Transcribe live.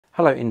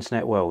Hello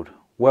internet world,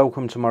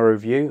 welcome to my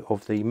review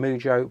of the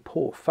Mujjo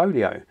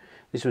Portfolio.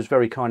 This was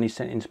very kindly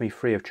sent in to me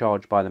free of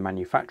charge by the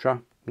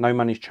manufacturer. No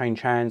money's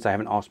changed hands, they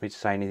haven't asked me to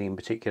say anything in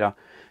particular.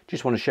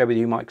 Just want to share with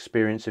you my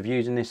experience of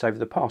using this over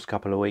the past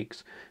couple of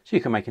weeks so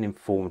you can make an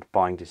informed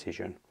buying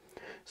decision.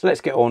 So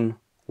let's get on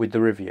with the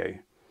review.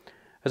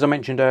 As I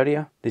mentioned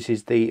earlier, this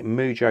is the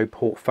Mujjo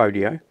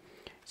Portfolio.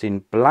 It's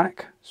in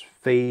black,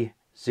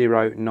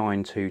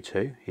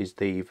 V0922 is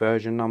the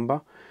version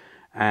number.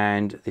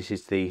 And this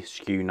is the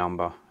SKU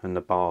number and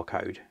the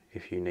barcode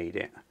if you need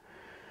it.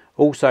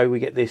 Also, we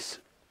get this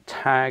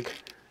tag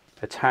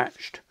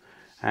attached,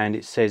 and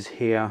it says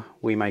here,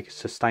 we make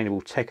sustainable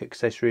tech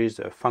accessories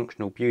that are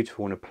functional,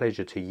 beautiful and a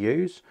pleasure to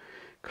use.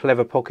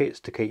 Clever pockets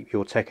to keep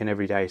your tech and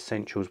everyday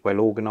essentials well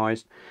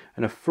organised,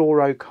 and a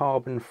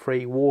fluorocarbon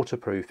free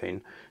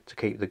waterproofing to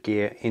keep the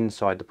gear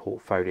inside the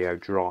portfolio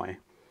dry.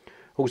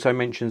 Also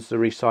mentions the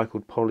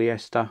recycled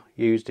polyester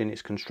used in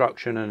its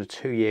construction and a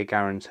 2-year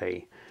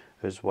guarantee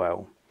as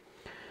well.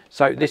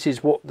 So this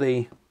is what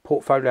the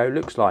portfolio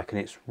looks like,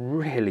 and it's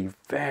really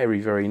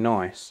very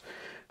nice.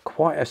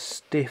 Quite a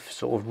stiff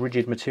sort of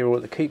rigid material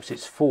that keeps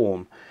its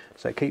form,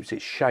 so it keeps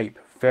its shape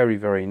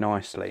very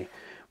nicely.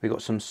 We've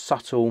got some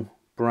subtle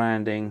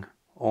branding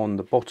on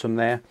the bottom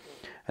there,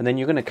 and then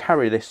you're going to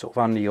carry this sort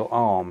of under your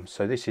arm,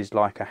 so this is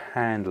like a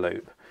hand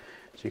loop,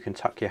 so you can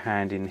tuck your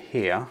hand in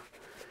here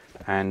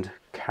and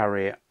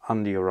carry it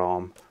under your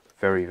arm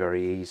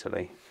very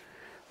easily.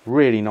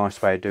 Really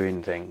nice way of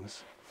doing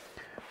things.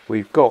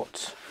 We've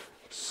got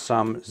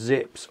some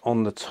zips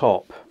on the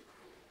top,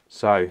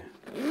 so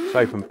let's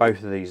open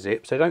both of these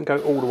zips. They don't go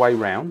all the way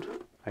round,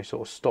 they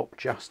sort of stop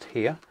just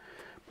here,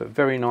 but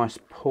very nice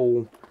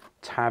pull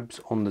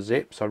tabs on the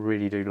zips. I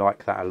really do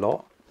like that a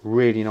lot.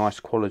 Really nice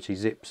quality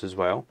zips as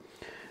well.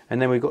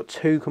 And then we've got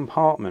 2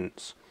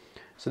 compartments.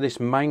 So this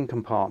main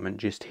compartment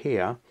just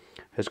here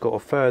has got a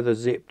further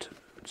zipped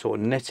sort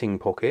of netting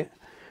pocket.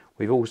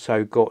 We've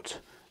also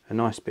got a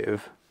nice bit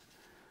of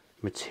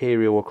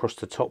material across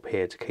the top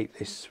here to keep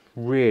this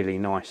really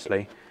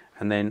nicely,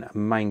 and then a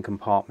main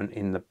compartment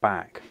in the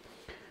back.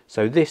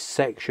 So this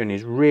section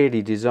is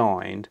really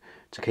designed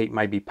to keep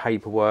maybe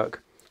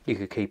paperwork. You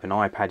could keep an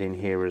iPad in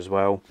here as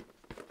well.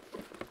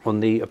 On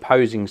the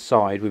opposing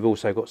side, we've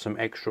also got some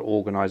extra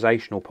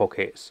organisational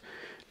pockets,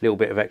 a little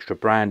bit of extra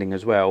branding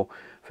as well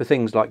for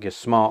things like your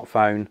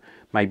smartphone,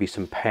 maybe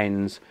some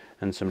pens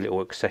and some little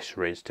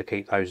accessories to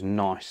keep those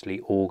nicely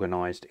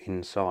organised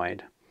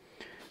inside.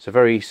 It's a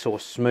very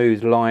sort of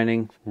smooth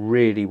lining,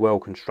 really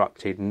well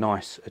constructed,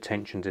 nice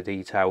attention to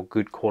detail,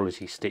 good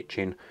quality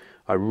stitching.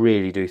 I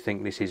really do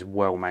think this is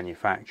well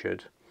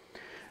manufactured.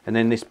 And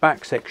then this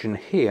back section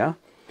here,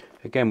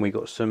 again we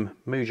got some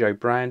Mujjo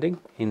branding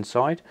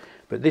inside,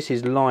 but this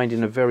is lined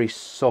in a very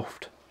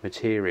soft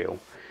material,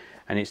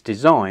 and it's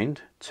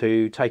designed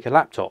to take a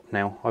laptop.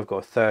 Now I've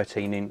got a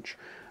 13-inch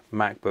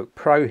MacBook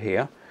Pro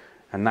here,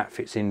 and that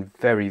fits in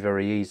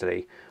very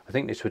easily. I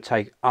think this would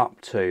take up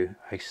to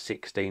a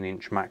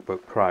 16-inch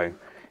MacBook Pro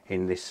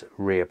in this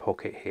rear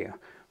pocket here.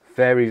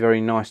 Very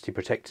nicely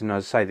protected, and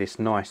as I say, this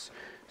nice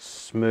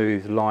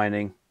smooth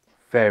lining,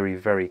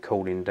 very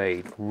cool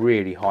indeed.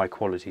 Really high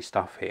quality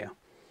stuff here.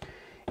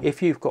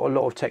 If you've got a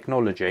lot of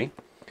technology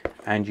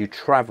and you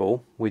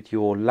travel with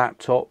your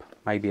laptop,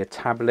 maybe a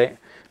tablet,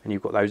 and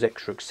you've got those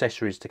extra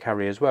accessories to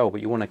carry as well,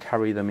 but you want to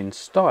carry them in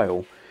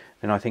style,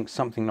 then I think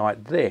something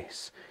like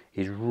this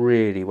is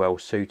really well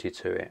suited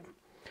to it.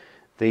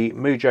 The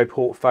Mujjo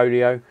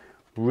Portfolio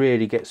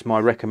really gets my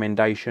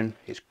recommendation.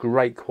 It's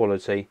great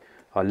quality.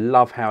 I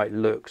love how it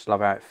looks,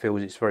 love how it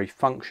feels. It's very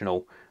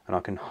functional, and I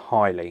can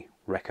highly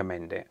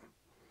recommend it.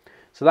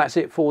 So that's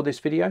it for this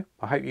video.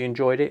 I hope you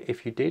enjoyed it.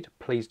 If you did,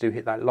 please do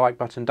hit that like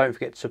button. Don't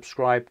forget to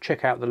subscribe.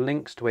 Check out the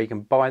links to where you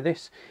can buy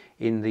this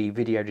in the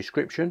video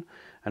description,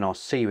 and I'll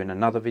see you in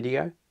another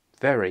video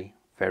very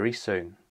soon.